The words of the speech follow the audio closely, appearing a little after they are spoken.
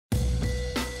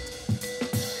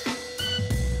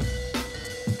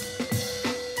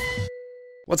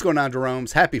What's going on,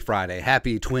 Jerome's? Happy Friday.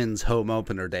 Happy Twins home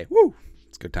opener day. Woo!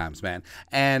 It's good times, man.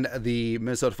 And the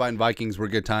Minnesota Fighting Vikings were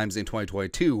good times in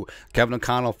 2022. Kevin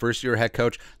O'Connell, first-year head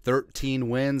coach, 13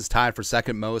 wins, tied for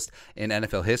second most in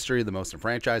NFL history, the most in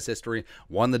franchise history,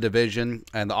 won the division,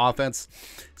 and the offense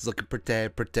is looking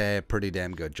pretty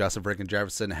damn good. Justin freaking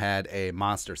Jefferson had a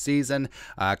monster season.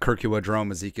 Kirkwood,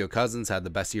 Jerome, Ezekiel Cousins had the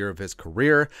best year of his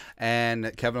career,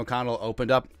 and Kevin O'Connell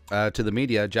opened up to the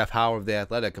media, Jeff Howe of The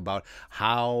Athletic, about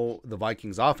how the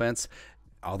Vikings offense,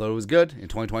 although it was good in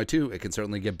 2022, it can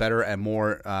certainly get better and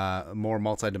more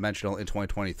multidimensional in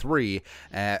 2023,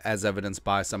 as evidenced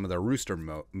by some of their rooster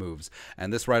moves.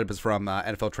 And this write-up is from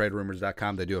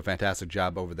NFLTradeRumors.com. They do a fantastic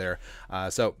job over there.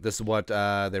 So this is what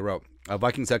they wrote.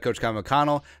 Vikings head coach Kevin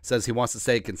O'Connell says he wants to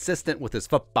stay consistent with his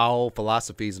football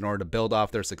philosophies in order to build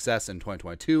off their success in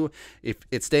 2022. If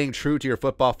it's staying true to your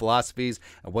football philosophies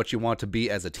and what you want to be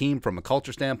as a team from a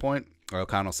culture standpoint,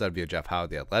 O'Connell said via Jeff Howe,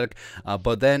 The Athletic.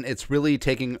 But then it's really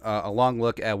taking a long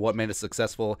look at what made us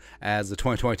successful as the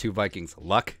 2022 Vikings.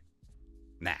 Luck?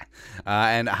 Nah.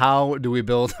 And how do we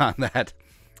build on that?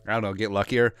 I don't know, get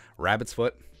luckier? Rabbit's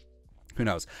foot? Who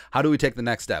knows? How do we take the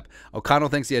next step? O'Connell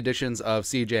thinks the additions of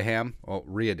C.J. Ham, well,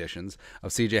 re-additions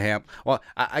of C.J. Ham, well,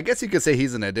 I guess you could say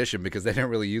he's an addition because they didn't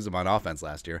really use him on offense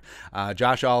last year.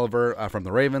 Josh Oliver from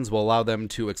the Ravens will allow them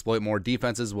to exploit more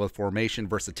defenses with formation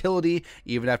versatility,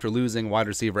 even after losing wide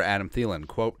receiver Adam Thielen.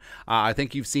 Quote, I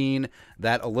think you've seen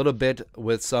that a little bit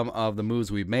with some of the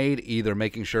moves we've made, either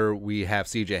making sure we have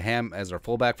C.J. Ham as our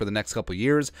fullback for the next couple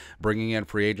years, bringing in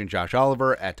free agent Josh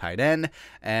Oliver at tight end,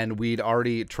 and we'd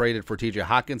already traded for T.J.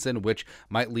 Hawkinson, which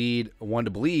might lead one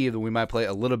to believe that we might play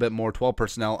a little bit more 12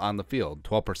 personnel on the field.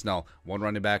 12 personnel, one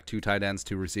running back, two tight ends,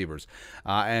 two receivers.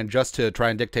 And just to try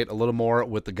and dictate a little more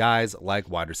with the guys like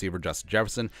wide receiver Justin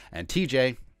Jefferson and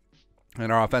TJ, and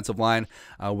our offensive line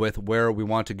with where we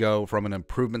want to go from an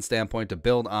improvement standpoint to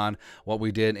build on what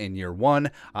we did in year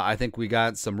one. I think we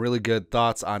got some really good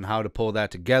thoughts on how to pull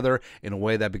that together in a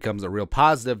way that becomes a real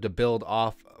positive to build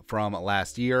off from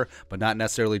last year, but not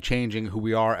necessarily changing who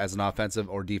we are as an offensive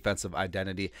or defensive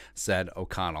identity, said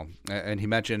O'Connell. And he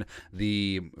mentioned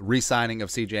the re-signing of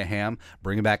C.J. Ham,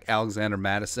 bringing back Alexander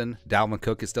Madison. Dalvin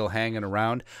Cook is still hanging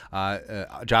around.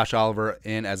 Josh Oliver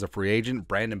in as a free agent.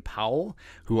 Brandon Powell,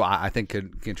 who I think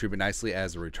could contribute nicely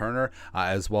as a returner,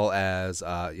 as well as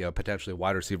potentially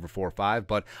wide receiver 4 or 5.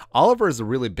 But Oliver is a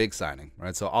really big signing,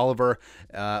 right? So Oliver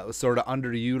sort of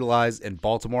underutilized in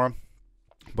Baltimore,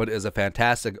 but is a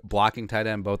fantastic blocking tight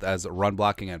end, both as run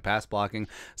blocking and pass blocking.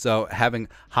 So having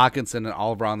Hawkinson and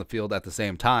Oliver on the field at the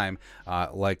same time,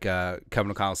 like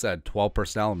Kevin O'Connell said, 12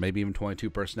 personnel, maybe even 22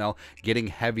 personnel, getting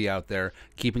heavy out there,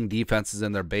 keeping defenses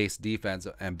in their base defense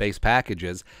and base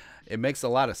packages, it makes a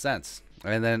lot of sense.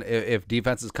 And then if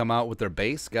defenses come out with their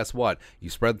base, guess what?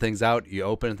 You spread things out, you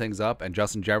open things up, and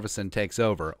Justin Jefferson takes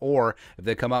over. Or if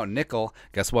they come out nickel,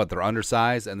 guess what? They're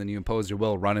undersized, and then you impose your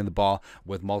will running the ball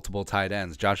with multiple tight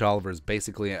ends. Josh Oliver is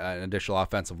basically an additional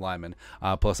offensive lineman.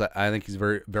 Plus, I think he's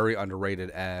very, very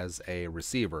underrated as a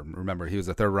receiver. Remember, he was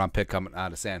a third-round pick coming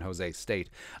out of San Jose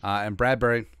State. And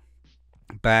Bradbury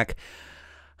back.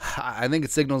 I think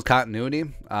it signals continuity,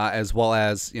 as well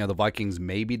as, the Vikings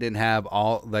maybe didn't have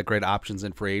all that great options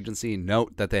in free agency.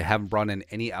 Note that they haven't brought in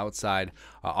any outside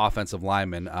offensive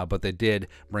linemen, but they did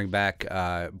bring back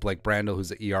Blake Brandel, who's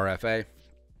the ERFA,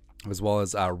 as well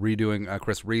as redoing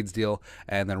Chris Reed's deal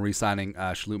and then re-signing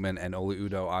Schlutman and Oli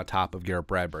Udoh on top of Garrett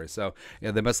Bradbury. So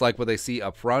they must like what they see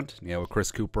up front, with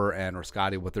Chris Cooper and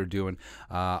Rascati, what they're doing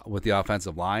with the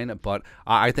offensive line. But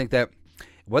I think that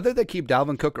whether they keep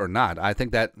Dalvin Cook or not, I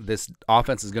think that this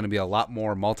offense is going to be a lot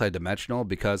more multidimensional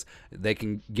because they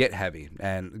can get heavy.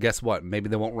 And guess what? Maybe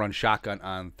they won't run shotgun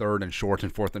on third and short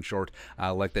and fourth and short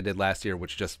like they did last year,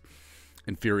 which just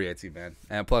infuriates you, man.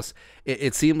 And plus,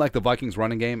 it seemed like the Vikings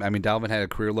running game, I mean, Dalvin had a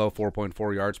career low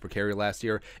 4.4 yards per carry last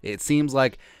year. It seems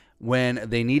like when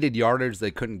they needed yardage,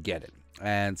 they couldn't get it.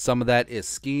 And some of that is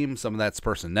scheme, some of that's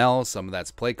personnel, some of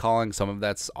that's play calling, some of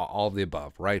that's all of the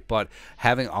above, right? But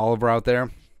having Oliver out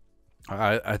there,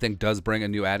 I think does bring a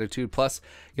new attitude. Plus,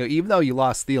 even though you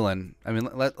lost Thielen, I mean,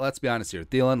 let's be honest here.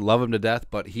 Thielen, love him to death,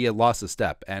 but he had lost a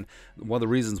step. And one of the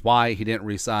reasons why he didn't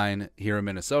re-sign here in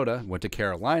Minnesota, went to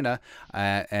Carolina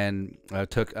and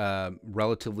took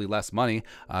relatively less money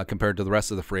compared to the rest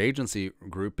of the free agency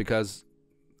group, because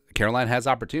Carolina has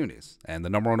opportunities, and the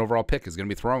number 1 overall pick is going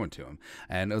to be thrown to him.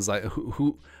 And it was like,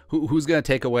 who's going to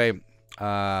take away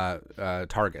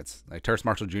targets? Like Terrace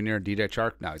Marshall Jr., DJ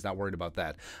Chark? No, he's not worried about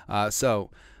that. So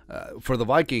for the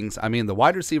Vikings, I mean, the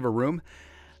wide receiver room,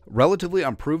 relatively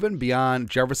unproven beyond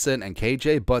Jefferson and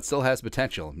KJ, but still has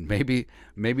potential. Maybe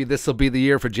this will be the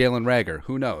year for Jalen Reagor.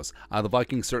 Who knows? The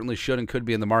Vikings certainly should and could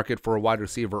be in the market for a wide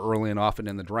receiver early and often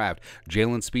in the draft.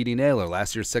 Jalen Speedy Naylor,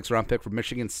 last year's 6th-round pick from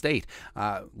Michigan State,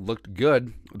 looked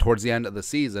good towards the end of the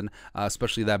season,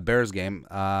 especially that Bears game,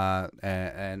 and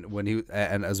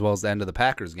as well as the end of the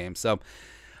Packers game. So,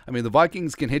 I mean, the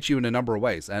Vikings can hit you in a number of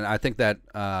ways, and I think that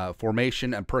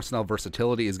formation and personnel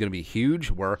versatility is going to be huge,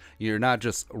 where you're not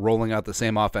just rolling out the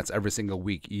same offense every single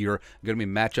week. You're going to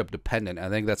be matchup dependent. I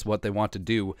think that's what they want to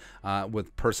do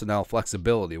with personnel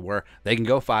flexibility, where they can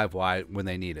go 5 wide when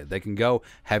they need it. They can go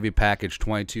heavy package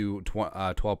 22,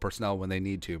 12 personnel when they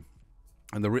need to.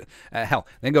 And hell,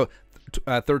 they can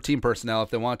go 13 personnel if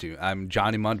they want to. I'm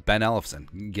Johnny Munt, Ben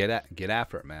Ellefson. Get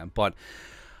after it, man. But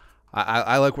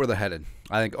I like where they're headed.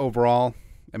 I think overall,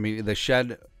 I mean, they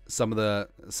shed some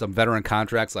veteran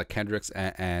contracts like Kendricks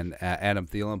and Adam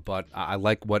Thielen, but I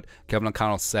like what Kevin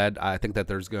O'Connell said. I think that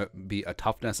there's going to be a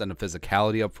toughness and a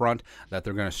physicality up front that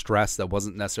they're going to stress that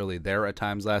wasn't necessarily there at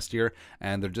times last year,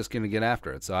 and they're just going to get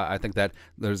after it. So I think that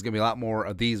there's going to be a lot more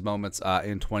of these moments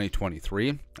in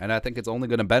 2023, and I think it's only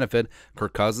going to benefit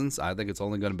Kirk Cousins. I think it's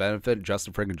only going to benefit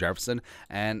Justin friggin' Jefferson,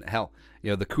 and hell,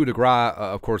 the coup de grace,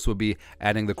 of course, would be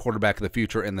adding the quarterback of the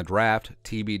future in the draft,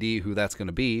 TBD who that's going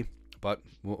to be. But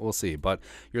we'll see. But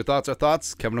your thoughts are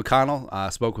thoughts. Kevin O'Connell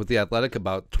spoke with The Athletic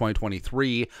about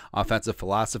 2023 offensive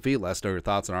philosophy. Let us know your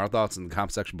thoughts and our thoughts in the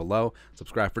comment section below.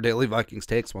 Subscribe for daily Vikings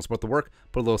takes. Want to support the work?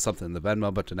 Put a little something in the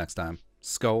Venmo. But till next time,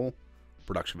 Skol,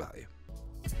 production value.